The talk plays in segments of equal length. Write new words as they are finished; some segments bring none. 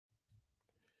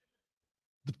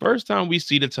The first time we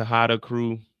see the Tejada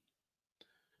crew,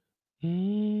 I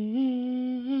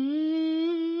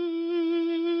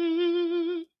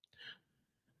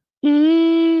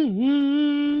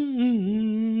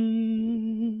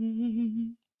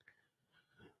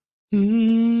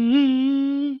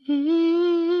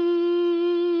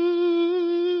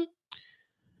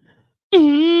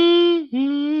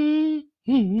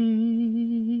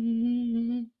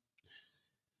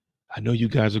know you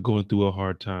guys are going through a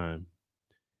hard time.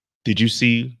 Did you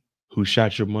see who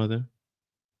shot your mother?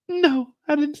 No,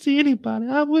 I didn't see anybody.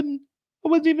 I wasn't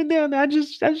even down there.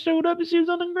 I showed up and she was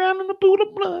on the ground in a pool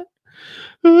of blood.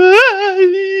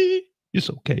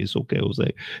 It's okay,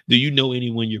 Jose. Do you know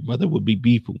anyone your mother would be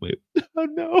beefing with? I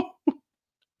know.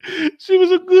 She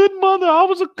was a good mother. I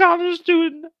was a college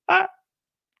student. I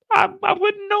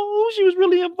wouldn't know who she was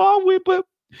really involved with, but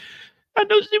I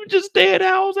know she would just stay at the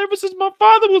house ever since my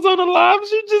father was on the line.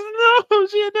 She just knows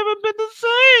she had never been the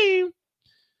same.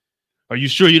 Are you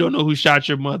sure you don't know who shot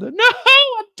your mother? No,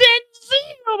 I didn't see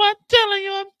him. I'm telling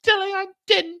you, I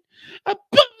didn't. I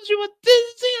promise you, I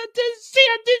didn't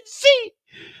see.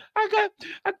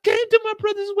 I came to my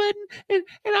brother's wedding, and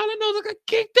all I know is I got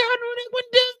kicked out when they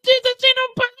went downstairs. I seen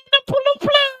nobody in the pool of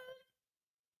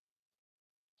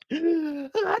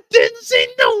blood. I didn't see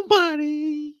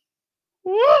nobody.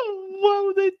 Why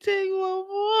would they take my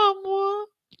mama?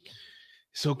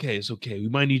 It's okay. We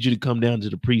might need you to come down to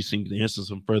the precinct to answer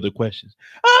some further questions.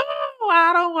 Oh,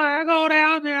 I don't want to go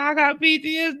down there. I got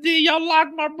PTSD. Y'all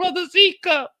locked my brother's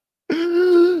cup. Y'all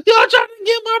trying to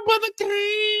get my brother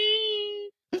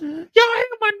clean. Y'all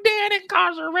had my dad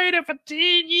incarcerated for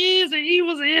 10 years and he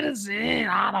was innocent.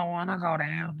 I don't want to go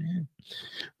down there.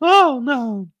 Oh,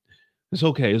 no. It's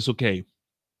okay.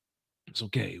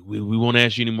 We won't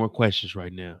ask you any more questions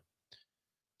right now.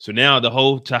 So now the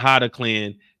whole Tejada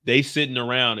clan, they sitting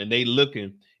around and they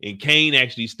looking, and Kane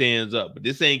actually stands up. But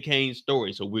this ain't Kane's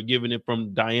story, so we're giving it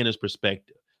from Diana's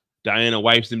perspective. Diana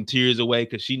wipes them tears away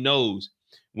because she knows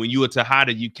when you a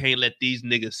Tejada, you can't let these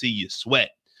niggas see you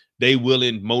sweat. They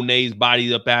willing Monet's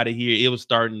body up out of here. It was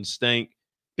starting to stink.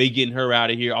 They getting her out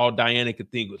of here. All Diana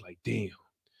could think was like, damn,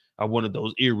 I wanted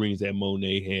those earrings that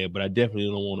Monet had, but I definitely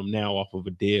don't want them now off of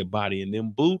a dead body. And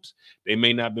them boots, they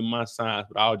may not be my size,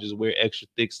 but I'll just wear extra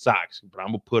thick socks. But I'm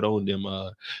gonna put on them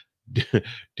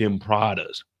them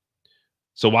Pradas.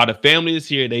 So while the family is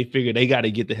here, they figure they got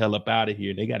to get the hell up out of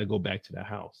here. They got to go back to the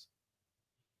house.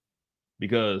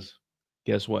 Because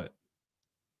guess what?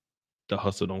 The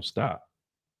hustle don't stop.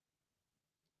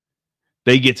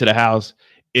 They get to the house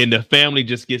and the family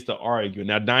just gets to argue.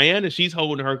 Now, Diana, she's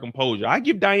holding her composure. I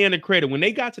give Diana credit. When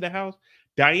they got to the house,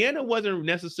 Diana wasn't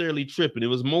necessarily tripping. It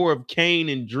was more of Kane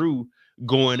and Drew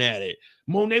going at it.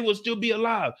 Monet will still be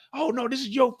alive. Oh, no, this is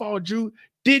your fault, Drew.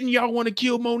 Didn't y'all want to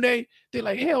kill Monet? They're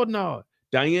like, hell no.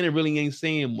 Diana really ain't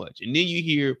saying much. And then you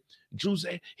hear Drew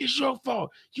say, it's your fault.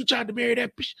 You tried to marry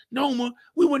that bitch, Noma.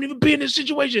 We wouldn't even be in this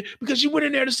situation because she went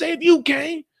in there to save you,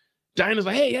 Kane. Diana's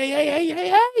like,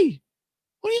 hey.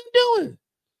 What are you doing?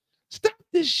 Stop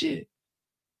this shit.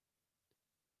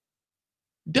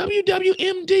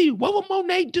 WWMD, what would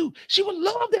Monet do? She would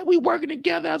love that we working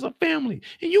together as a family.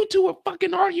 And you two are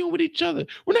fucking arguing with each other.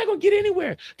 We're not going to get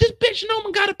anywhere. This bitch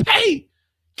Noma got to pay.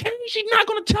 She's not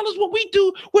going to tell us what we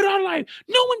do with our life.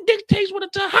 No one dictates what a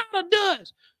Tejada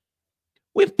does.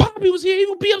 If Poppy was here, he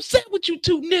would be upset with you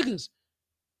two niggas.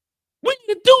 We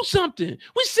need to do something.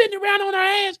 We sitting around on our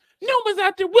ass. Noma's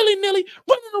out there willy-nilly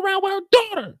running around with her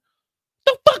daughter.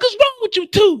 The fuck is wrong with you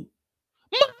two?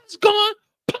 Mom's gone.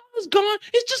 Papa's gone.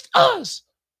 It's just us.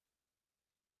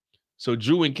 So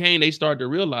Drew and Kane, they start to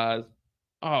realize,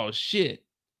 oh, shit.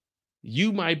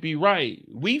 You might be right.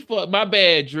 My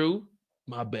bad, Drew.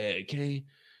 My bad, Kane.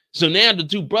 So now the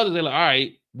two brothers, they're like, all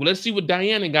right, well, let's see what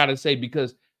Diana got to say,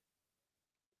 because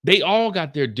they all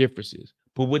got their differences.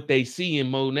 But what they see in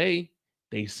Monet,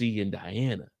 they see in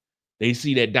Diana. They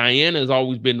see that Diana has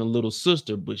always been a little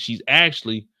sister, but she's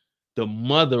actually the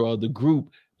mother of the group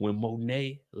when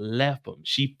Monet left them.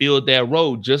 She filled that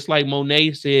role. Just like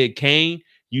Monet said, Kane,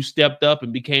 you stepped up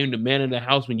and became the man of the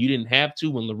house when you didn't have to.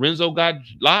 When Lorenzo got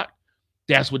locked,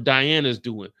 that's what Diana's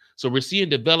doing. So we're seeing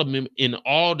development in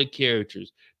all the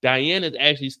characters. Diana's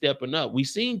actually stepping up. We've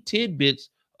seen tidbits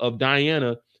of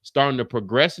Diana starting to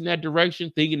progress in that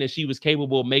direction, thinking that she was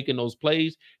capable of making those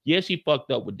plays. Yes, she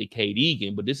fucked up with Decade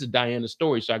Egan, but this is Diana's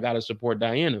story, so I got to support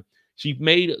Diana. She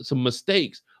made some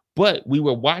mistakes, but we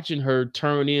were watching her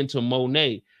turn into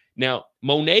Monet. Now,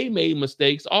 Monet made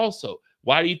mistakes also.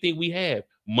 Why do you think we have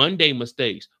Monday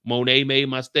mistakes? Monet made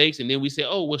mistakes, and then we say,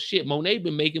 oh, well, shit, Monet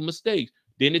been making mistakes.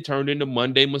 Then it turned into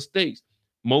Monday mistakes.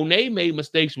 Monet made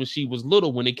mistakes when she was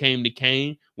little when it came to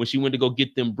Kane, when she went to go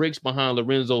get them bricks behind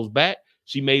Lorenzo's back.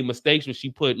 She made mistakes when she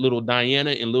put little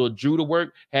Diana and little Drew to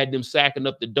work, had them sacking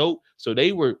up the dope. So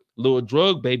they were little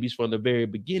drug babies from the very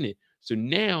beginning. So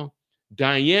now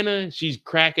Diana, she's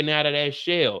cracking out of that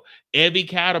shell. Every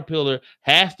caterpillar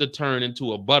has to turn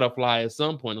into a butterfly at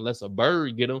some point, unless a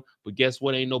bird get them. But guess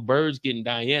what? Ain't no birds getting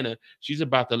Diana. She's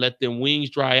about to let them wings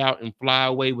dry out and fly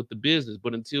away with the business.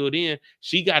 But until then,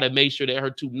 she got to make sure that her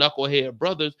two knucklehead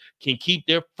brothers can keep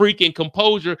their freaking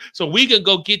composure so we can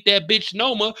go get that bitch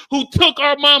Noma who took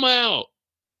our mama out.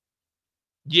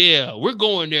 Yeah, we're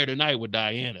going there tonight with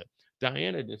Diana.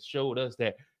 Diana just showed us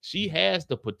that she has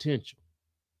the potential.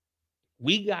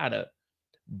 We gotta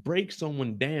break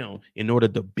someone down in order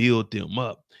to build them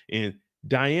up. And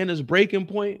Diana's breaking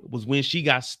point was when she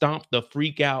got stomped the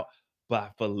freak out by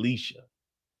Felicia.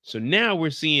 So now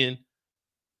we're seeing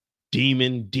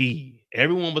Demon D.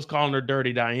 Everyone was calling her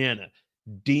Dirty Diana.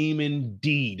 Demon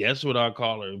D. That's what I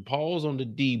call her. Pause on the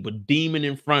D, but Demon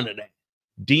in front of that.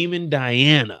 Demon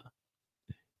Diana.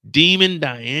 Demon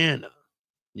Diana.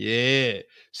 Yeah.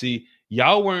 See,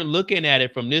 y'all weren't looking at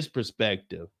it from this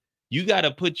perspective. You got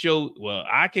to put well,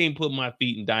 I can't put my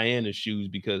feet in Diana's shoes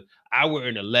because I wear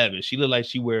an 11. She look like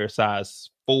she wears a size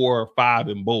 4 or 5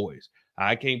 in boys.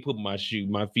 I can't put my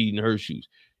feet in her shoes.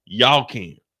 Y'all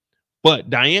can. But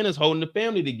Diana's holding the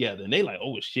family together. And they like,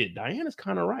 oh, shit, Diana's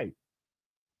kind of right.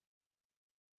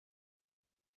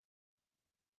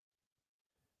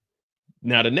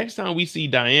 Now, the next time we see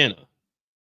Diana,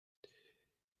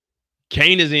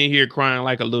 Kane is in here crying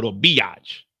like a little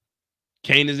biatch.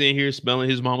 Kane is in here smelling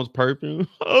his mama's perfume.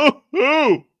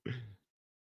 Oh.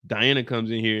 Diana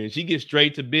comes in here and she gets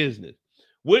straight to business.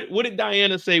 What did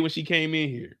Diana say when she came in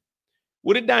here?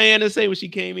 What did Diana say when she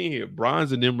came in here?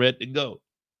 Bronze and them ready to go.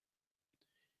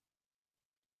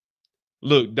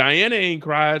 Look, Diana ain't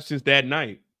cried since that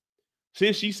night.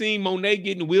 Since she seen Monet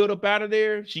getting wheeled up out of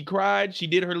there, she cried. She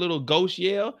did her little ghost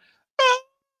yell.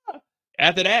 Ah!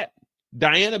 After that,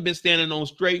 Diana been standing on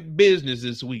straight business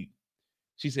this week.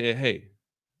 She said, hey,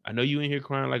 I know you in here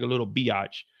crying like a little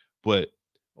biatch, but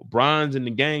Bronze and the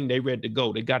gang, they ready to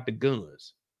go. They got the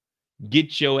guns.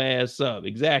 Get your ass up.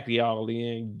 Exactly, all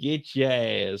in. Get your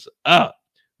ass up.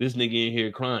 This nigga in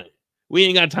here crying. We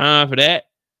ain't got time for that.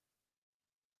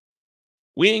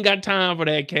 We ain't got time for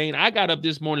that, Kane. I got up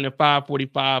this morning at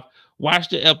 5:45, watched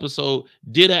the episode,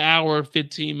 did an hour,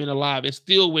 15-minute live, and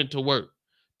still went to work.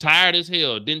 Tired as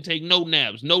hell. Didn't take no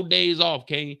naps, no days off,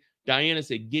 Kane. Diana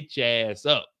said, get your ass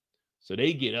up. So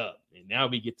they get up, and now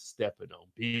we get to stepping on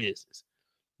business.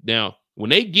 Now, when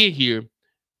they get here,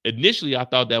 initially I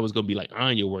thought that was going to be like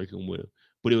Anya working with him,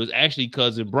 but it was actually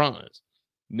Cousin Bronze.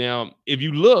 Now, if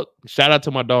you look, shout out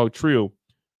to my dog Trill.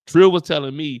 Trill was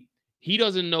telling me he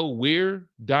doesn't know where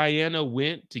Diana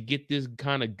went to get this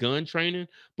kind of gun training,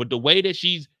 but the way that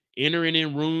she's entering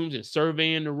in rooms and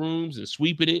surveying the rooms and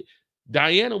sweeping it,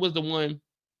 Diana was the one.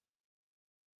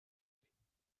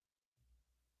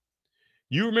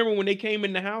 You remember when they came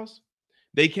in the house?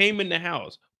 They came in the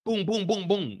house. Boom, boom, boom,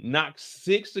 boom. Knocked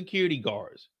 6 security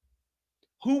guards.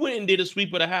 Who went and did a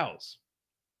sweep of the house?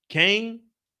 Kane?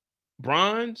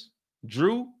 Bronze?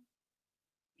 Drew?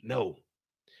 No.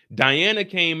 Diana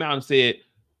came out and said,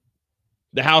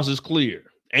 the house is clear.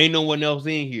 Ain't no one else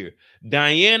in here.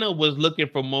 Diana was looking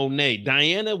for Monet.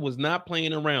 Diana was not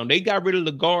playing around. They got rid of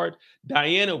the guard.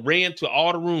 Diana ran to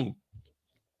all the room.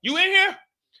 You in here?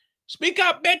 Speak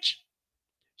up, bitch.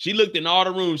 She looked in all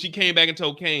the rooms. She came back and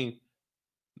told Kane,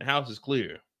 the house is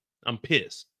clear. I'm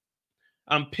pissed.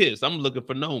 I'm pissed. I'm looking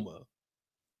for Noma.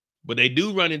 But they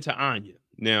do run into Anya.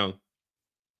 Now,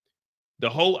 the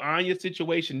whole Anya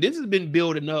situation, this has been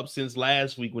building up since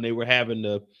last week when they were having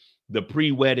the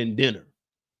pre-wedding dinner.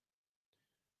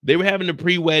 They were having the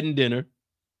pre-wedding dinner.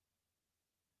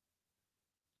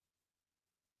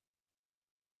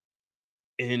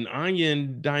 And Anya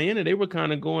and Diana, they were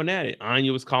kind of going at it.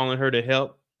 Anya was calling her to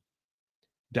help.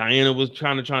 Diana was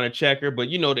trying to check her, but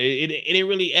you know, it didn't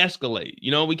really escalate.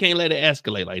 You know, we can't let it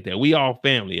escalate like that. We all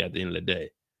family at the end of the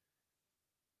day.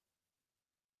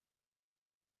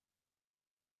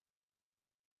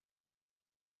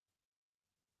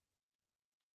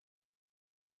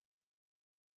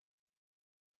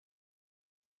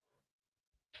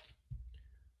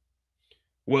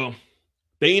 Well,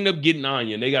 they end up getting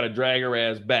Anya and they got to drag her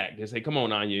ass back. They say, come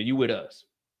on, Anya, you with us.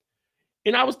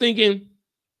 And I was thinking,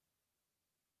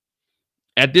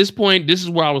 at this point, this is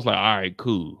where I was like, all right,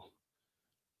 cool.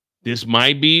 This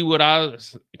might be what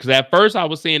because at first I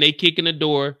was saying they kick in the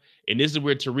door, and this is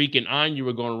where Tariq and Anya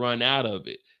were going to run out of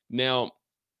it. Now,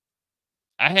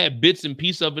 I had bits and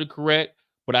pieces of it correct,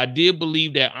 But I did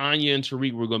believe that Anya and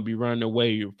Tariq were going to be running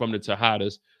away from the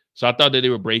Tejadas. So I thought that they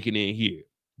were breaking in here.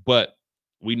 But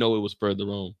we know it was further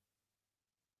on.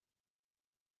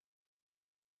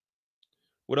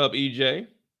 What up, EJ?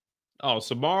 Oh,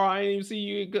 Samara, I didn't even see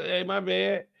you. Hey, my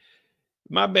bad.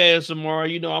 My bad, Samara.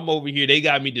 You know, I'm over here. They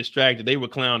got me distracted. They were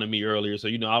clowning me earlier. So,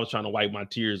 you know, I was trying to wipe my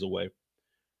tears away.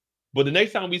 But the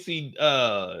next time we see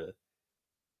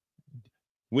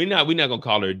we're not gonna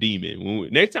call her a demon.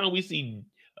 Next time we see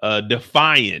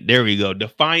Defiant, there we go.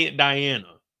 Defiant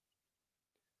Diana.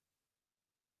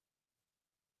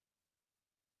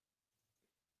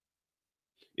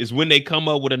 Is when they come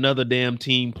up with another damn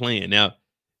team plan. Now,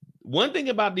 one thing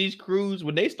about these crews,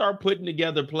 when they start putting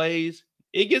together plays,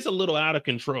 it gets a little out of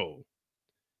control.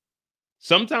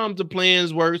 Sometimes the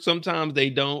plans work, sometimes they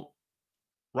don't.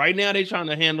 Right now, they're trying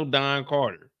to handle Don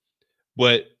Carter.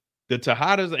 But the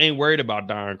Tejadas ain't worried about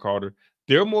Don Carter.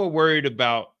 They're more worried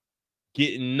about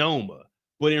getting Noma.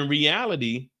 But in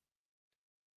reality,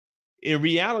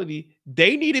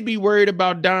 they need to be worried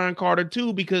about Don Carter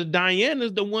too, because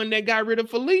Diana's the one that got rid of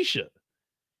Felicia.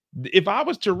 If I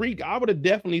was Tariq, I would have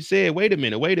definitely said, wait a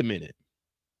minute.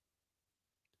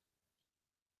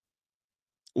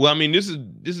 Well, I mean, this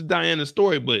is Diana's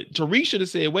story, but Tariq should have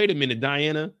said, wait a minute,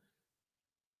 Diana.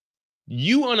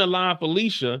 You unalive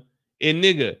Felicia, and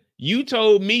nigga, you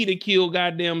told me to kill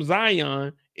goddamn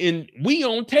Zion, and we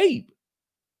on tape.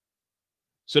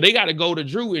 So they got to go to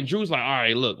Drew, and Drew's like, all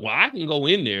right, look, well, I can go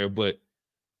in there, but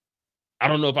I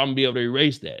don't know if I'm gonna be able to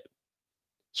erase that.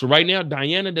 So right now,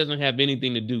 Diana doesn't have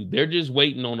anything to do. They're just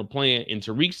waiting on a plan. And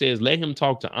Tariq says, let him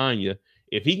talk to Anya.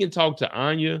 If he can talk to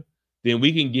Anya, then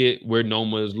we can get where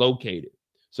Noma is located.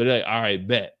 So they're like, all right,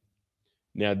 bet.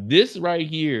 Now, this right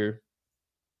here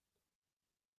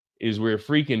is where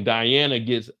freaking Diana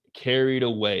gets carried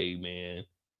away, man.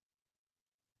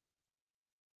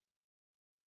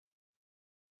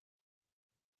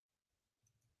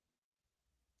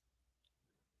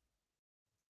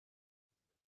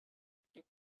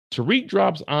 Tariq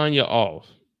drops Anya off.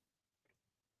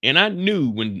 And I knew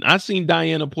when I seen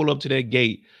Diana pull up to that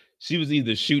gate, she was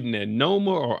either shooting at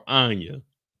Noma or Anya.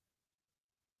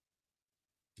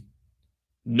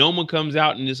 Noma comes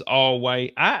out in this all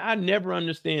white. I never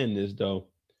understand this, though.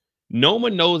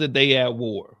 Noma knows that they at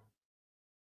war.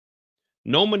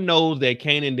 Noma knows that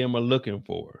Kane and them are looking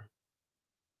for her.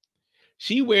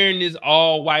 She wearing this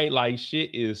all white like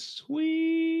shit is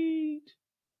sweet.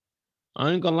 I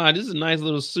ain't gonna lie, this is a nice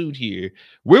little suit here.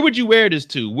 Where would you wear this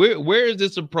to? Where is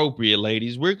this appropriate,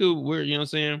 ladies? Where you know what I'm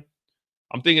saying?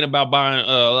 I'm thinking about buying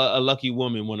a Lucky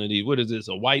Woman one of these. What is this?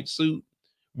 A white suit?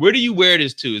 Where do you wear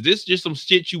this to? Is this just some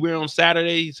shit you wear on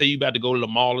Saturday? Say you about to go to the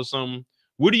mall or something?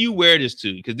 Where do you wear this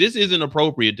to? Because this isn't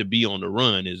appropriate to be on the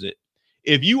run, is it?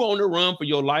 If you on the run for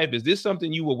your life, is this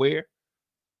something you will wear?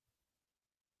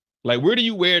 Like, where do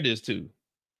you wear this to?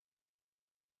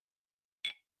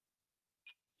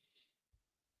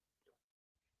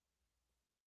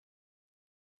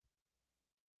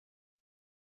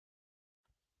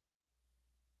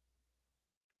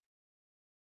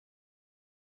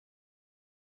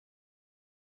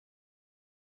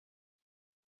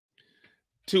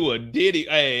 To a Diddy,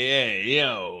 hey,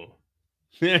 yo.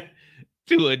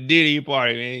 To a Diddy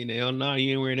party, man. Hell no,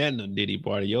 you ain't wearing that no Diddy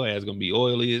party. Your ass gonna be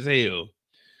oily as hell.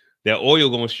 That oil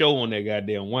gonna show on that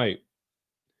goddamn white.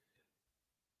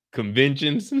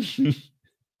 Conventions,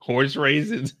 horse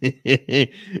races.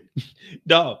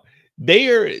 Dog, they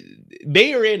are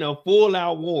in a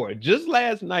full-out war. Just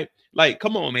last night, like,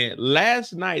 come on, man.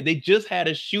 Last night, they just had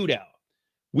a shootout.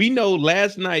 We know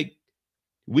last night,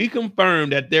 we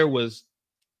confirmed that there was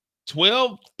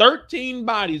 13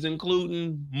 bodies,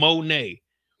 including Monet.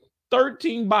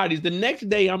 13 bodies. The next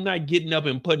day, I'm not getting up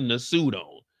and putting a suit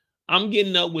on. I'm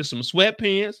getting up with some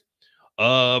sweatpants,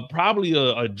 probably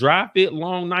a dry fit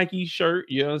long Nike shirt,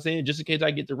 you know what I'm saying? Just in case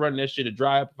I get to run that shit to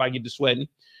dry up if I get to sweating.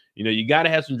 You know, you got to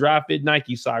have some dry fit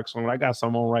Nike socks on. I got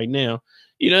some on right now.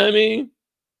 You know what I mean?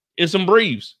 And some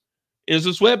briefs and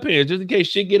some sweatpants just in case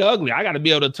shit get ugly. I got to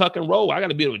be able to tuck and roll. I got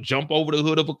to be able to jump over the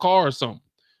hood of a car or something.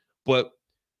 But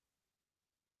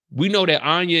we know that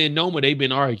Anya and Noma, they've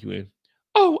been arguing.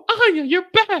 Oh, Anya, you're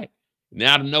back. And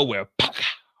out of nowhere,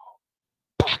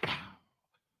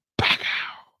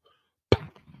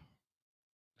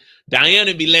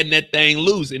 Diana be letting that thing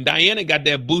loose, and Diana got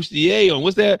that bustier on.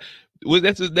 What's that?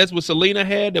 That's what Selena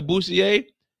had, the bustier.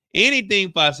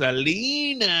 Anything for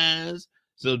Selena's.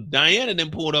 So Diana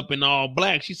then pulled up in all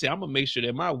black. She said, I'm gonna make sure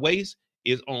that my waist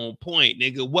is on point,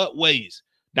 nigga. What waist?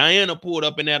 Diana pulled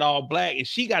up in that all black, and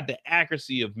she got the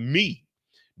accuracy of me.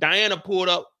 Diana pulled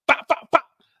up, pop, pop, pop,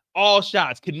 all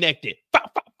shots connected.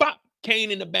 Pop, pop, pop.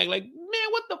 Kane in the back, like,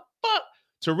 man, what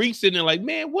Tariq sitting there like,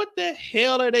 man, what the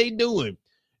hell are they doing?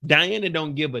 Diana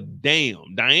don't give a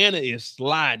damn. Diana is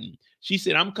sliding. She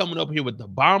said, I'm coming up here with the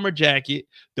bomber jacket,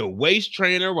 the waist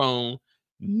trainer on,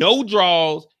 no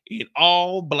drawers, and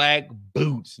all black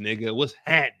boots, nigga. What's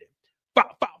happening?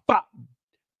 Pop, pop, pop.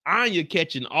 Anya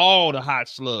catching all the hot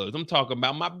slugs. I'm talking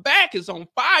about my back is on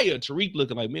fire. Tariq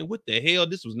looking like, man, what the hell?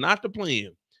 This was not the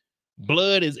plan.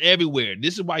 Blood is everywhere.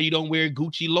 This is why you don't wear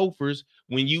Gucci loafers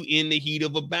when you in the heat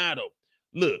of a battle.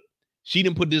 Look, she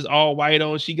didn't put this all white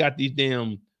on. She got these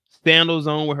damn sandals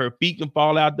on where her feet can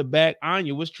fall out the back.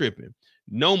 Anya was tripping.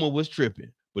 Noma was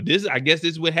tripping. But this, I guess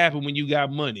this is what happened when you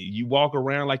got money. You walk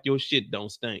around like your shit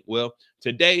don't stink. Well,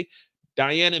 today,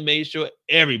 Diana made sure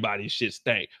everybody's shit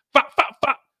stank. Pop, pop,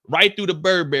 pop. Right through the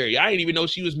Burberry. I didn't even know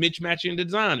she was mismatching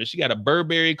designer. She got a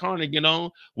Burberry cardigan on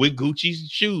with Gucci's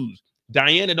shoes.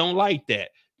 Diana don't like that.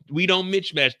 We don't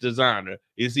mismatch designer.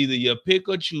 It's either you pick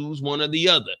or choose one or the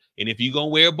other. And if you're going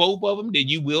to wear both of them, then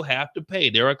you will have to pay.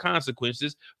 There are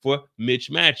consequences for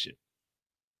mismatching.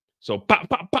 So pop,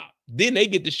 pop, pop. Then they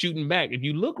get to shooting back. If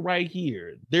you look right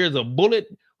here, there's a bullet.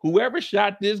 Whoever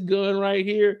shot this gun right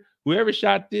here, whoever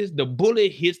shot this, the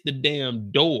bullet hits the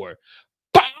damn door.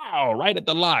 Pow! Right at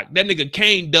the lock. That nigga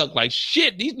Kane ducked like,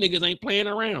 shit, these niggas ain't playing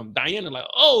around. Diana like,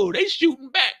 oh, they shooting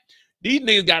back. These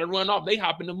niggas got to run off. They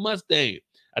hop in the Mustang.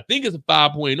 I think it's a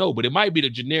 5.0, but it might be the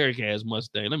generic ass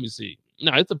Mustang. Let me see.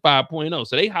 No, it's a 5.0.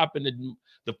 So they hop in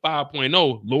the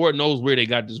 5.0. Lord knows where they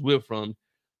got this whip from.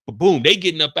 But boom, they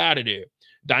getting up out of there.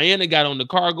 Diana got on the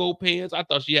cargo pants. I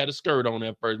thought she had a skirt on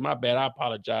at first. My bad. I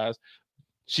apologize.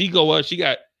 She go up. She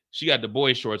got the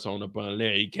boy shorts on up on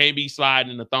there. You can't be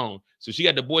sliding in the thong. So she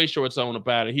got the boy shorts on up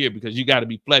out of here because you got to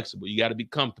be flexible. You got to be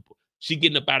comfortable. She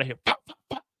getting up out of here. Pop, pop,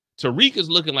 pop. Tariq is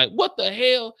looking like, what the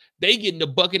hell? They getting the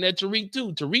bucking at Tariq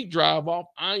too. Tariq drive off.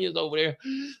 Anya's over there.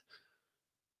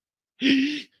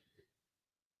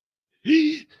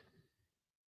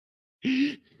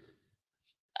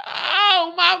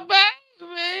 Oh, my back,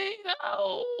 man.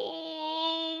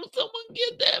 Oh, someone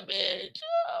get that bitch.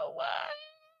 Oh, my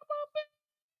back.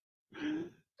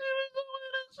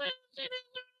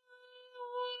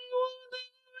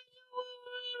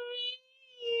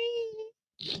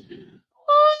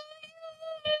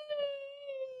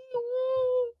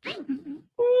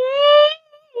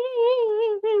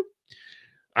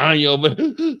 Anya over.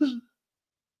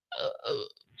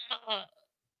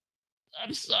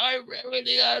 I'm sorry for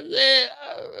everything I said.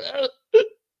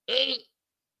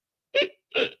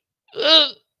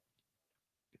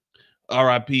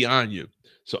 R.I.P. Anya.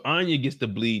 So Anya gets the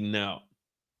bleeding out.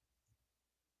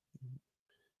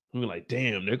 We're like,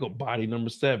 damn, there go body number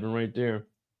 7 right there.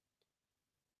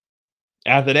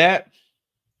 After that,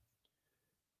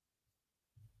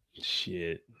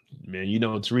 shit, man, you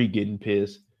know Tariq getting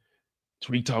pissed.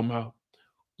 Tariq talking about,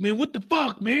 man, what the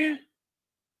fuck, man?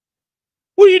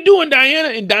 What are you doing, Diana?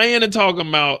 And Diana talking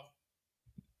about,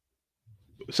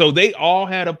 so they all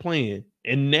had a plan.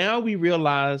 And now we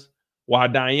realize why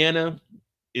Diana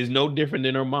is no different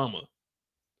than her mama.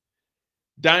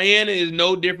 Diana is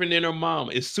no different than her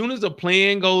mama. As soon as a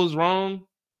plan goes wrong,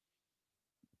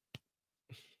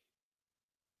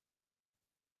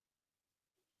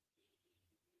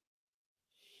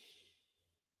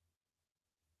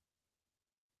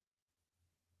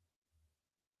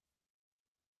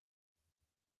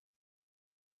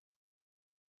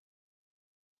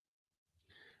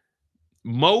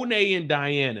 Monet and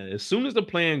Diana, as soon as the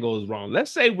plan goes wrong,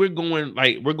 let's say we're going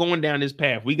down this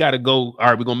path. We got to go. All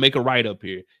right, we're going to make a right up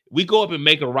here. We go up and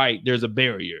make a right. There's a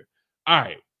barrier. All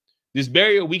right, this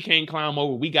barrier we can't climb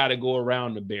over. We got to go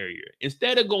around the barrier.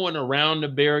 Instead of going around the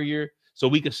barrier so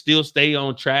we can still stay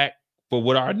on track for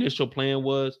what our initial plan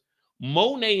was,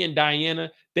 Monet and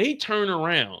Diana, they turn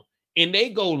around and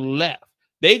they go left.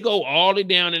 They go all the way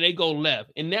down and they go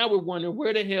left. And now we're wondering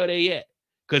where the hell they at.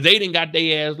 Because they didn't got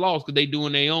their ass lost because they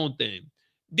doing their own thing.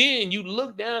 Then you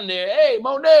look down there, hey,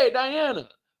 Monet, Diana.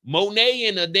 Monet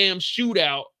in a damn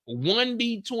shootout,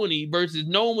 1v20 versus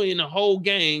Noma in the whole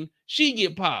gang, she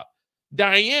get popped.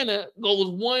 Diana goes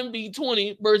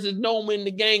 1v20 versus Noma in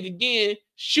the gang again,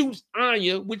 shoots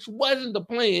Anya, which wasn't the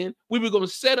plan. We were going to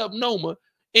set up Noma,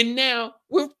 and now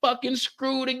we're fucking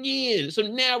screwed again. So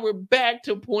now we're back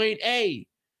to point A.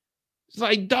 It's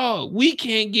like, dog, we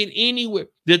can't get anywhere.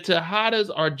 The Tejadas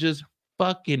are just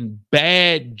fucking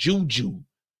bad juju.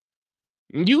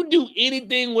 You do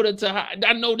anything with a Tejada.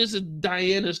 I know this is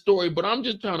Diana's story, but I'm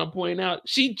just trying to point out,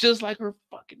 she just like her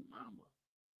fucking mama.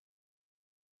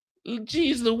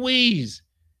 Jeez Louise.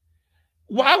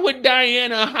 Why would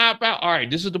Diana hop out? All right,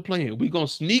 this is the plan. We're going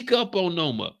to sneak up on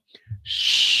Noma.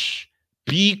 Shh,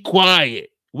 be quiet.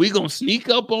 We gonna sneak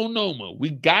up on Noma. We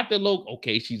got the look.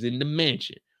 Okay, she's in the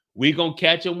mansion. We gonna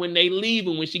catch them when they leave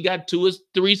and when she got 2 or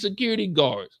 3 security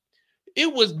guards.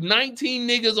 It was 19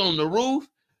 niggas on the roof.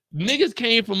 Niggas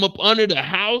came from up under the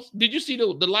house. Did you see the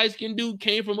light-skinned dude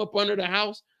came from up under the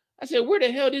house? I said, where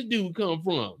the hell this dude come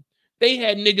from? They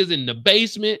had niggas in the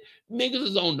basement. Niggas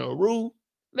is on the roof.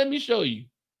 Let me show you.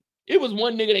 It was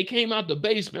one nigga that came out the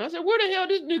basement. I said, where the hell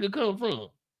this nigga come from?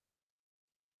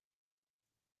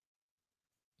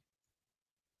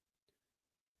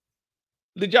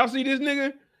 Did y'all see this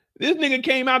nigga? This nigga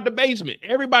came out the basement.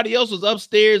 Everybody else was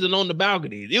upstairs and on the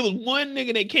balconies. It was one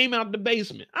nigga that came out the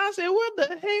basement. I said, what the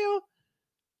hell?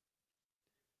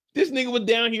 This nigga was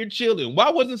down here chilling. Why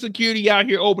wasn't security out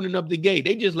here opening up the gate?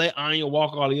 They just let Anya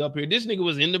walk all the way up here. This nigga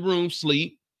was in the room,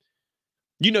 sleep.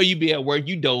 You know, you be at work,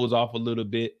 you doze off a little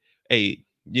bit. Hey,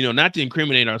 you know, not to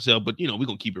incriminate ourselves, but, you know, we're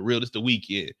going to keep it real. It's the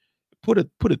weekend. Put a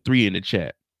 3 in the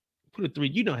chat. Put a 3.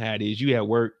 You know how it is. You at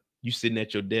work. You sitting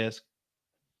at your desk.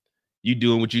 You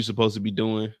doing what you're supposed to be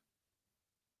doing.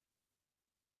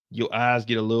 Your eyes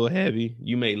get a little heavy.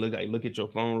 You may look at your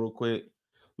phone real quick.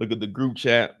 Look at the group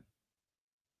chat.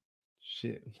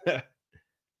 Shit.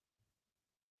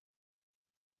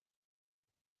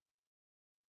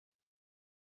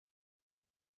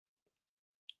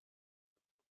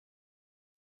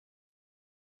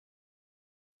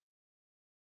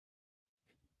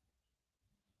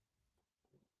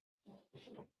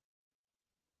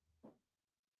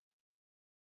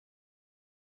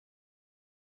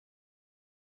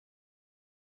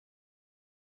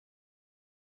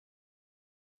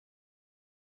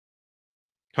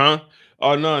 Huh?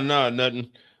 Oh, no, nothing.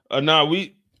 No,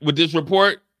 we with this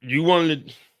report, you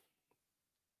wanted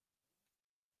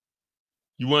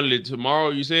it tomorrow,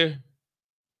 you said?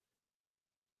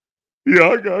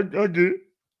 Yeah, I got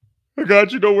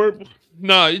you, don't worry.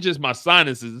 No, it's just my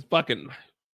sinuses. It's fucking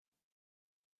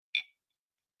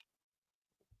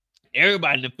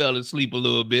everybody that fell asleep a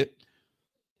little bit.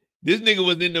 This nigga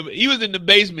was in the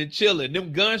basement chilling.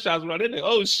 Them gunshots were out there.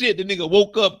 Oh shit, the nigga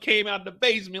woke up, came out the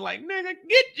basement like, nigga,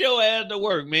 get your ass to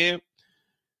work, man.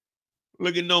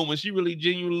 Look at Noma. She really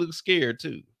genuinely looks scared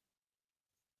too.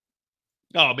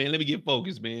 Oh man, let me get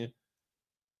focused, man.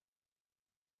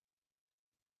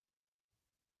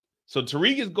 So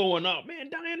Tariq is going up, man.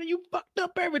 Diana, you fucked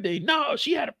up every day. No,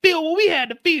 she had to feel what we had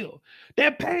to feel.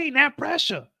 That pain, that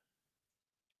pressure.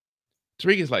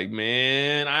 Tariq is like,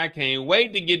 man, I can't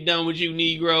wait to get done with you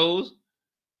Negroes.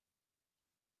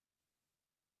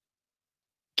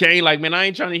 Kane, like, man, I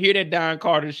ain't trying to hear that Don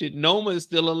Carter shit. Noma is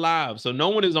still alive. So no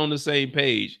one is on the same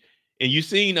page. And you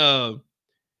seen look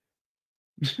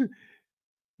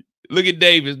at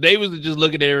Davis. Davis is just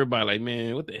looking at everybody like,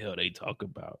 man, what the hell they talk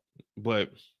about?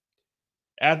 But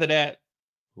after that,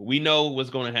 we know what's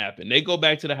going to happen. They go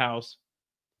back to the house.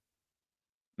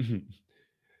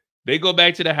 They go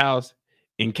back to the house,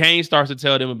 and Kane starts to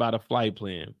tell them about a flight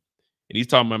plan. And he's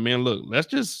talking about, man, look, let's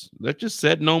just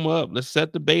set Noma up. Let's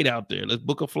set the bait out there. Let's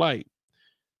book a flight.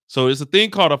 So it's a thing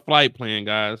called a flight plan,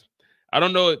 guys. I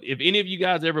don't know if any of you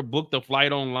guys ever booked a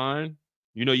flight online.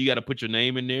 You know, you got to put your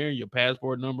name in there, your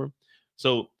passport number.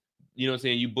 So, you know what I'm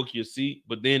saying, you book your seat,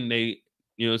 but then they,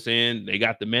 you know what I'm saying, they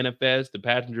got the manifest, the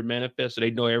passenger manifest, so they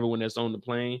know everyone that's on the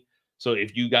plane. So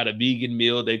if you got a vegan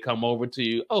meal, they come over to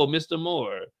you. Oh, Mr.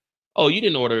 Moore. Oh, you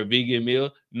didn't order a vegan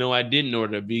meal? No, I didn't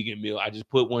order a vegan meal. I just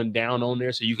put one down on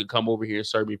there so you could come over here and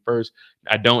serve me first.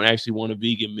 I don't actually want a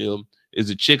vegan meal. Is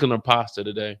it chicken or pasta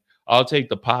today? I'll take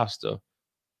the pasta.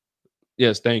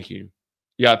 Yes, thank you.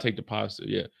 Yeah, I'll take the pasta.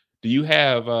 Yeah. Do you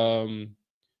have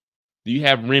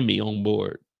Remy on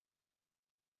board?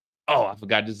 Oh, I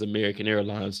forgot this is American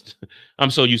Airlines.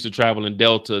 I'm so used to traveling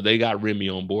Delta. They got Remy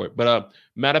on board. But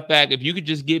matter of fact, if you could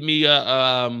just get me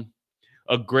a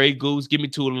gray goose, give me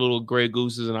 2 little gray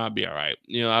gooses, and I'll be all right.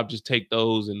 You know, I'll just take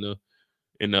those in the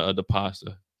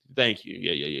pasta. Thank you.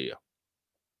 Yeah.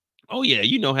 Oh yeah,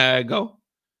 you know how it go.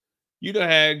 You know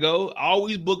how it go.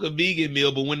 Always book a vegan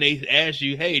meal, but when they ask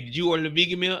you, hey, did you order the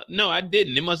vegan meal? No, I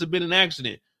didn't. It must have been an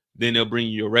accident. Then they'll bring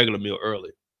you your regular meal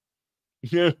early.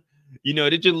 You know,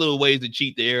 they're just little ways to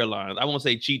cheat the airlines. I won't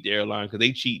say cheat the airline because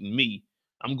they cheating me.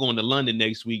 I'm going to London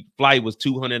next week. Flight was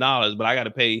 $200, but I got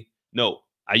to pay. No,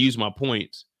 I use my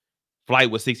points.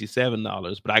 Flight was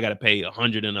 $67, but I got to pay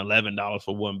 $111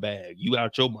 for one bag. You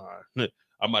out your mind.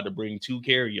 I'm about to bring 2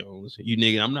 carry-ons. You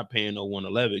nigga, I'm not paying no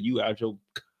 $111. You out your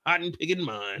cotton picking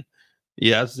mind.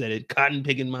 Yeah, I said it. Cotton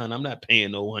picking mind. I'm not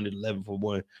paying no $111 for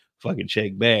one fucking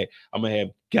check bag. I'm gonna have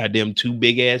goddamn 2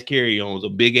 big ass carry-ons, a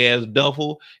big ass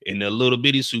duffel, and a little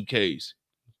bitty suitcase.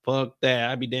 Fuck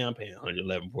that. I'd be down paying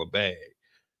 $111 for a bag.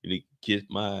 You need to kiss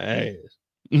my ass.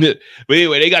 But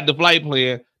anyway, they got the flight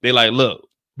plan. They like, look,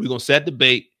 we're gonna set the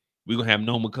bait. We're gonna have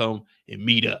Noma come and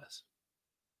meet us.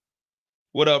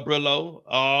 What up, Brillo?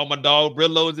 Oh, my dog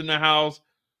Brillo's in the house.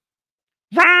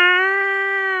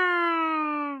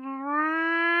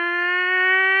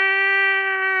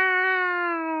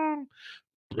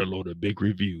 Brillo, the big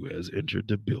review, has entered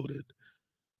the building.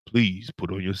 Please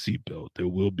put on your seatbelt. There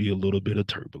will be a little bit of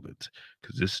turbulence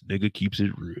because this nigga keeps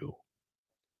it real.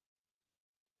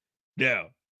 Now,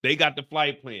 they got the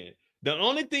flight plan. The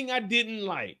only thing I didn't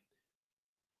like,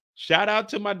 shout out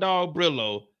to my dog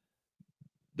Brillo.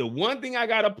 The one thing I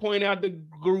gotta point out the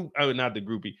group, not the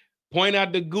groupie, point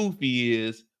out the goofy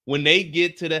is when they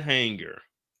get to the hangar.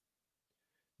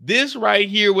 This right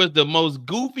here was the most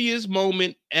goofiest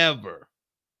moment ever.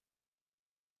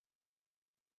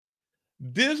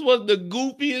 This was the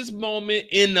goofiest moment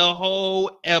in the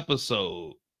whole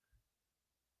episode.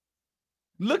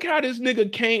 Look how this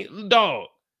nigga came, dog.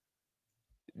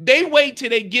 They wait till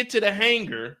they get to the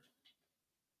hangar.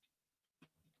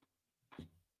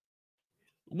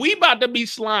 We about to be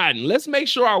sliding. Let's make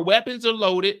sure our weapons are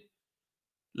loaded.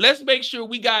 Let's make sure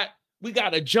we got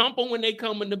a jump on when they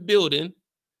come in the building.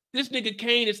 This nigga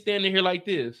Kane is standing here like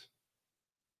this.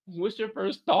 What's your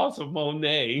first thoughts of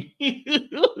Monet?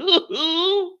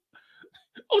 Oh,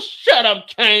 shut up,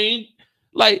 Kane.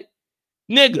 Like,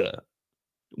 nigga,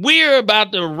 we're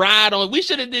about to ride on. We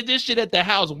should have did this shit at the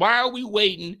house. Why are we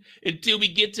waiting until we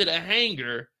get to the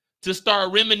hangar to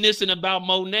start reminiscing about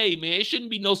Monet, man? It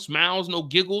shouldn't be no smiles, no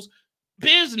giggles.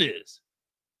 Business.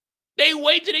 They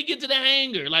wait till they get to the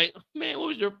hangar. Like, man, what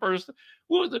was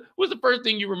the first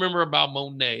thing you remember about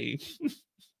Monet?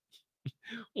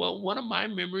 Well, one of my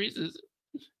memories is,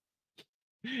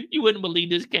 you wouldn't believe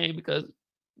this came because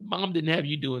mom didn't have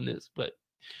you doing this, but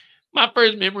my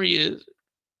first memory is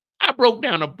I broke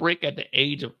down a brick at the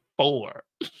age of 4.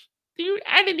 Dude,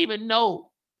 I didn't even know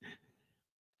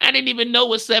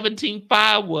what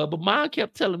 17.5 was, but mom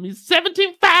kept telling me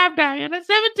 17.5, Diana, 17.5.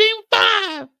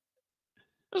 I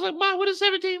was like, Mom, what is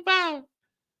 17.5?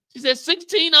 She said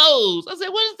 16 O's. I said,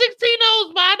 what is 16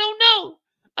 O's, Ma? I don't know.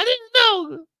 I didn't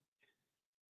know.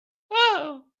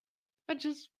 Oh, I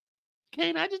just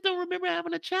don't remember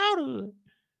having a childhood.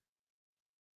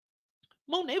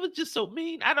 Monet was just so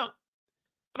mean. I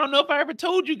don't know if I ever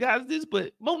told you guys this,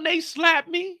 but Monet slapped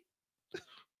me.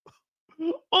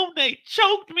 Monet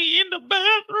choked me in the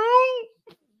bathroom.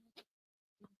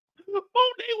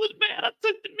 Monet was mad. I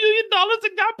took the $1 million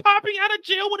and got Poppy out of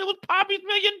jail when it was Poppy's $1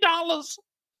 million. Fuck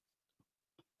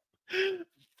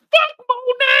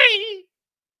Monet.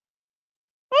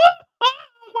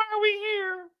 Why are we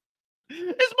here?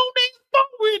 It's Monet's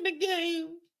fault we're in the game.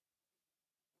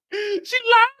 She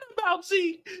lied about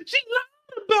Z. She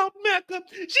lied about Mecca.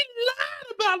 She lied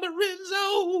about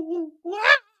Lorenzo.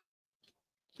 Why?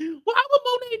 Why would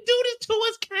Monet do this to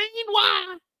us, Kane?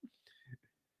 Why?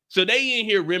 So they in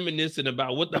here reminiscing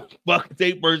about what the fuck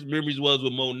their first memories was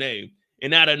with Monet.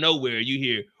 And out of nowhere, you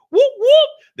hear, whoop, whoop,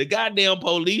 the goddamn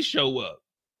police show up.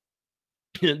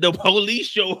 The police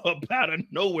show up out of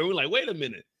nowhere. We're like, wait a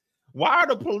minute. Why are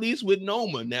the police with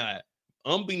Noma? Now,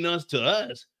 unbeknownst to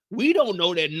us, we don't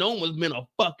know that Noma's been a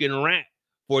fucking rat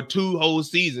for 2 whole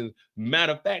seasons.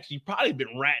 Matter of fact, she's probably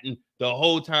been ratting the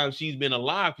whole time she's been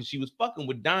alive because she was fucking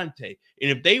with Dante. And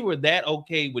if they were that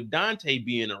okay with Dante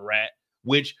being a rat,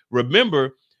 which,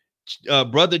 remember,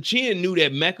 Brother Chin knew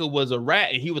that Mecca was a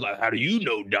rat, and he was like, how do you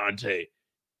know Dante?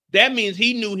 That means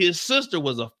he knew his sister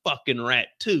was a fucking rat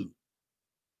too.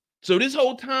 So this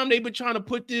whole time they've been trying to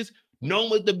put this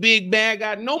Noma's the big bad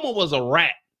guy. Noma was a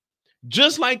rat.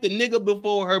 Just like the nigga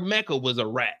before her, Mecca was a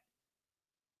rat.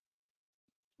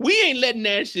 We ain't letting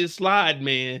that shit slide,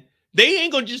 man. They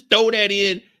ain't gonna just throw that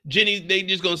in. Jenny, they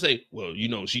just gonna say, well, you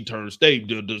know, she turned state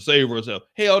to save herself.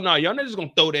 Hell no, y'all not just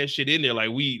gonna throw that shit in there like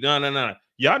no.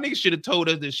 Y'all niggas should have told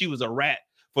us that she was a rat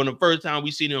from the first time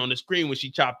we seen it on the screen when she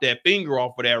chopped that finger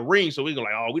off of that ring. So we go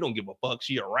like, oh, we don't give a fuck.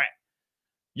 She a rat.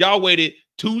 Y'all waited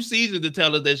 2 seasons to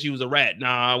tell us that she was a rat.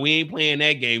 Nah, we ain't playing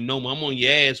that game no more. I'm on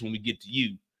your ass when we get to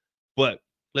you. But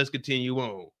let's continue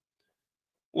on.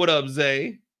 What up,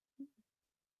 Zay?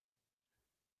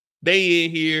 They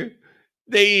in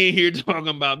here talking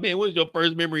about, man, what's your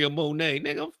first memory of Monet?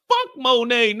 Nigga, fuck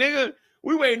Monet, nigga.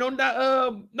 We waiting on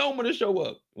that Noma to show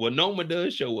up. Well, Noma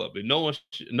does show up, and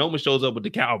Noma shows up with the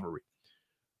cavalry.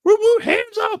 Woo,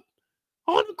 hands up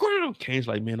on the ground. Kane's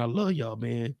like, man, I love y'all,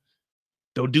 man.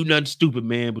 Don't do nothing stupid,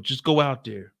 man, but just go out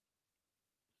there.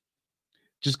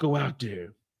 Just go out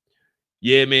there.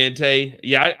 Yeah, man, Tay.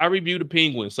 Yeah, I reviewed the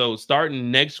Penguin. So starting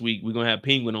next week, we're going to have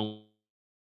Penguin on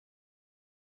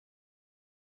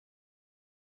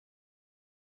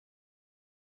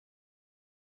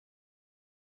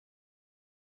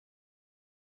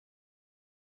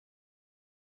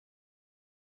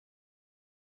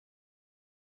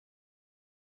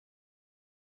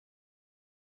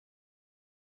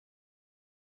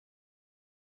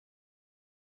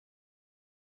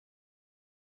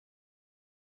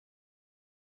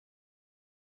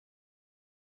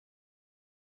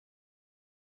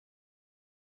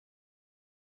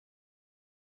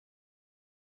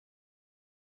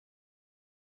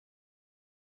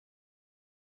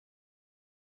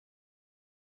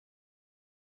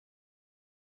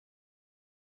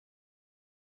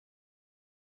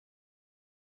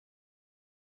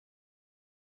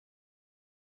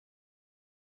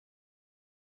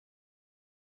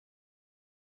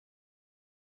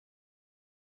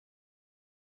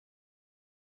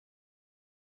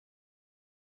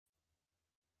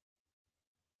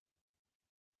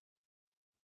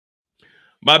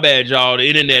My bad, y'all. The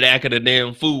internet acting a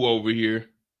damn fool over here.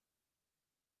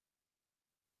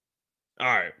 All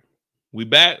right. We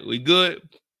back. We good.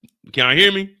 Can y'all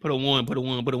hear me? Put a one, put a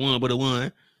one, put a one, put a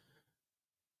one.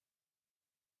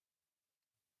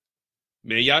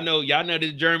 Man, y'all know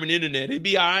this German internet. It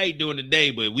be all right during the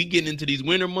day, but we getting into these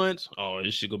winter months. Oh,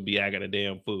 this shit gonna be acting a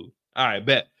damn fool. All right,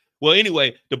 bet. Well,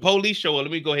 anyway, the police show up.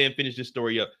 Let me go ahead and finish this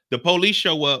story up. The police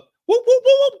show up. Whoop, whoop,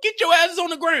 whoop, whoop. Get your asses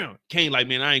on the ground. Kane like,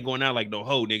 man, I ain't going out like no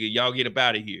hoe, nigga. Y'all get up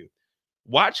out of here.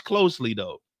 Watch closely,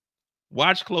 though.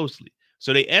 Watch closely.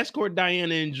 So they escort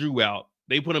Diana and Drew out.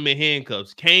 They put them in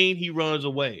handcuffs. Kane, he runs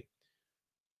away.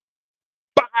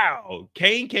 Bow!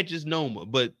 Kane catches Noma,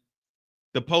 but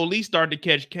the police start to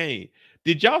catch Kane.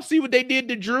 Did y'all see what they did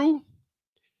to Drew?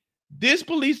 This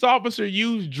police officer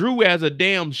used Drew as a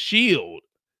damn shield.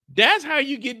 That's how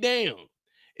you get down.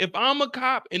 If I'm a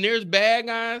cop and there's bad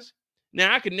guys,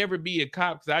 now I could never be a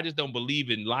cop because I just don't believe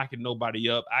in locking nobody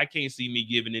up. I can't see me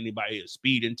giving anybody a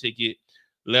speeding ticket,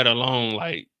 let alone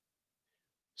like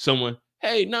someone,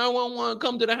 hey, 911,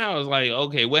 come to the house. Like,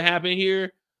 okay, what happened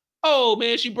here? Oh,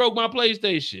 man, she broke my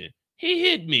PlayStation. He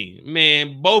hit me.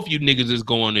 Man, both you niggas is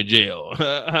going to jail.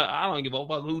 I don't give a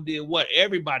fuck who did what.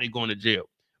 Everybody going to jail.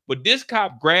 But this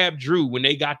cop grabbed Drew when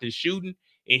they got to shooting,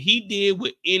 and he did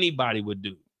what anybody would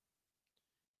do.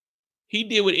 He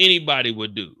did what anybody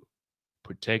would do.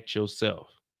 Protect yourself.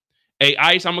 Hey,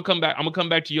 Ice, I'm gonna come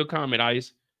back to your comment,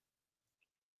 Ice.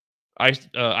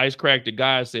 Ice Crack, the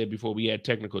guy said before we had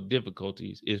technical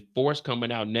difficulties, is Force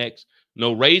coming out next?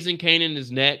 No, Raising Canaan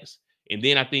is next, and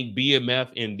then I think BMF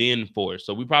and then Force.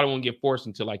 So we probably won't get Force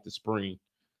until like the spring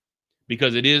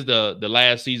because it is the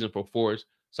last season for Force.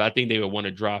 So I think they would want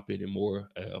to drop it in more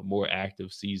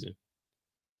active season.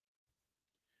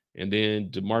 And then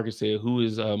DeMarcus said, who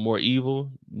is more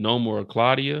evil, Noma or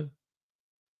Claudia?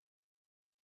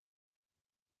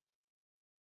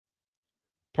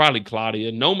 Probably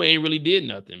Claudia. Noma ain't really did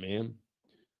nothing, man.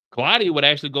 Claudia would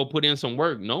actually go put in some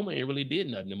work. Noma ain't really did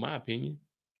nothing, in my opinion.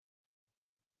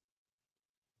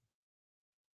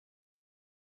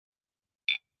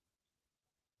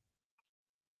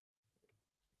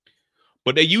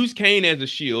 But they used Kane as a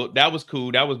shield. That was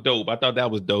cool. That was dope. I thought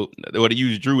that was dope. Or they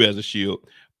used Drew as a shield.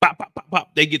 Pop, pop, pop,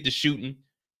 pop. They get to shooting.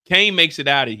 Kane makes it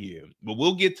out of here. But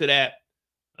we'll get to that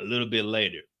a little bit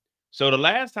later. So the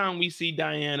last time we see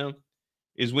Diana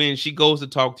is when she goes to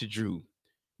talk to Drew.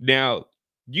 Now,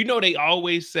 you know they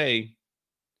always say,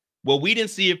 well, we didn't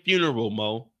see a funeral,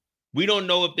 Mo. We don't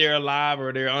know if they're alive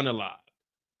or they're unalive.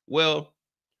 Well,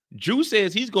 Drew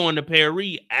says he's going to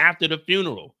Paris after the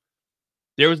funeral.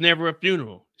 There was never a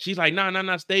funeral. She's like,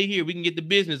 nah, stay here. We can get the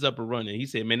business up and running. He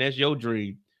said, man, that's your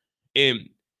dream. And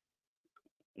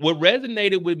what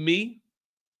resonated with me,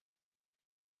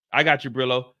 I got you,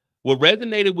 Brillo. What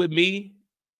resonated with me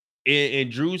in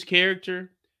Drew's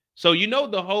character, so you know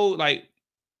the whole, like,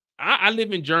 I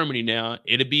live in Germany now.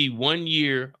 It'll be 1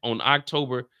 year on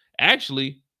October.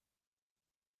 Actually,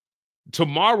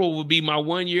 tomorrow will be my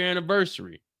 1 year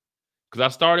anniversary because I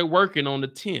started working on the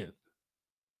 10th.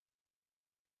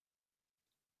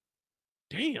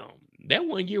 Damn, that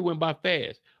 1 year went by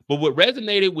fast. But what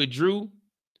resonated with Drew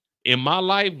in my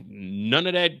life, none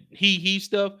of that he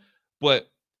stuff, but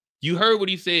you heard what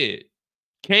he said.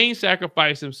 Kane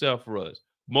sacrificed himself for us.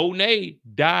 Monet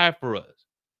died for us.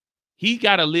 He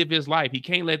got to live his life. He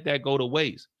can't let that go to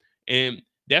waste. And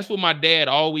that's what my dad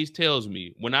always tells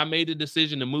me. When I made the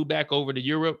decision to move back over to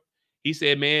Europe, he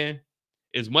said, man,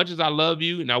 as much as I love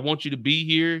you and I want you to be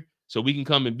here so we can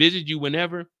come and visit you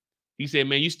whenever, he said,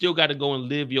 man, you still got to go and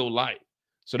live your life.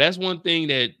 So that's one thing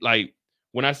that, like,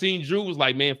 when I seen Drew was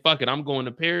like, man, fuck it, I'm going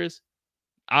to Paris.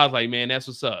 I was like, man, that's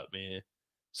what's up, man.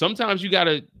 Sometimes you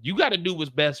gotta do what's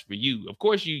best for you. Of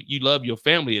course, you love your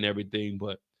family and everything,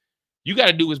 but you got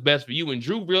to do what's best for you. And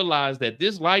Drew realized that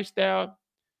this lifestyle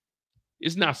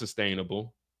is not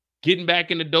sustainable. Getting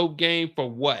back in the dope game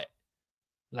for what?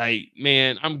 Like,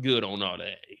 man, I'm good on all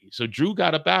that. So Drew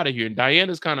got up out of here. And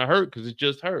Diana's kind of hurt because it's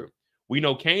just her. We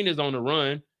know Kane is on the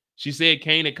run. She said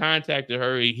Kane had contacted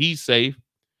her. He's safe.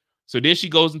 So then she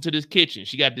goes into this kitchen.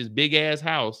 She got this big ass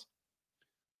house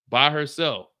by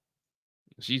herself.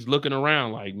 She's looking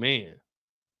around like, man,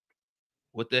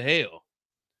 what the hell?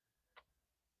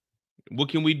 What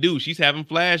can we do? She's having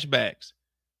flashbacks.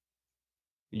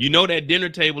 You know that dinner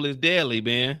table is deadly,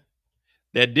 man.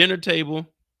 That dinner table.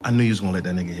 I knew you was gonna let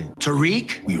that nigga hit.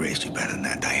 Tariq, we raised you better than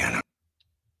that, Diana.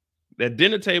 That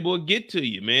dinner table will get to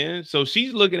you, man. So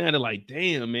she's looking at it like,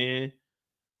 damn, man.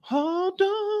 Hold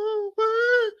on,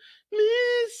 I'm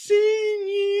missing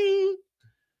you.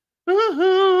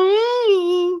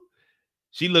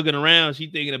 She looking around. She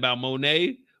thinking about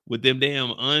Monet. with them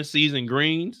damn unseasoned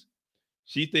greens.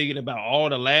 She thinking about all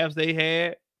the laughs they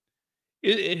had.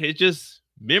 It's just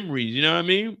memories, you know what I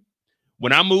mean?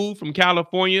 When I moved from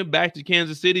California back to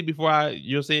Kansas City before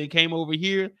came over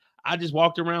here, I just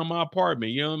walked around my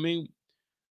apartment, you know what I mean?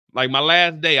 Like my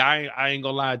last day, I ain't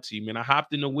gonna lie to you, man. I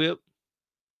hopped in the whip,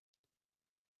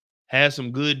 had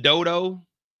some good dodo,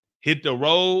 hit the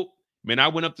road. Man, I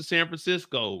went up to San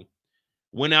Francisco,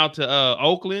 went out to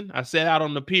Oakland. I sat out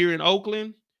on the pier in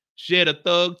Oakland, shed a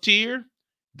thug tear,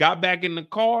 got back in the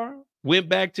car, went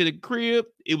back to the crib.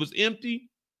 It was empty.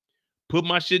 Put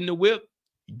my shit in the whip,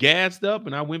 gassed up,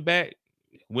 and I went back,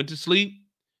 went to sleep,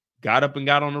 got up and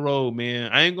got on the road, man.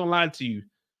 I ain't gonna lie to you.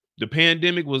 The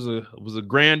pandemic was a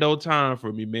grand old time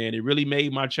for me, man. It really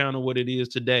made my channel what it is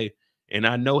today. And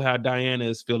I know how Diana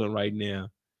is feeling right now.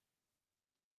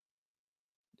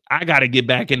 I got to get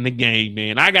back in the game,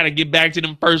 man. I got to get back to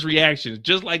them first reactions.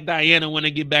 Just like Diana want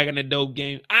to get back in the dope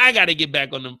game. I got to get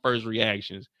back on them first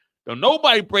reactions. Don't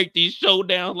nobody break these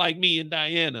showdowns like me and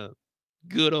Diana.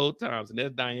 Good old times. And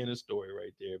that's Diana's story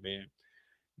right there, man.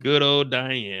 Good old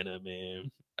Diana, man.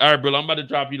 All right, brother. I'm about to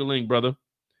drop you the link, brother.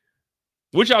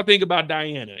 What y'all think about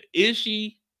Diana? Is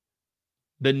she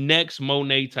the next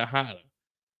Monet Tejada?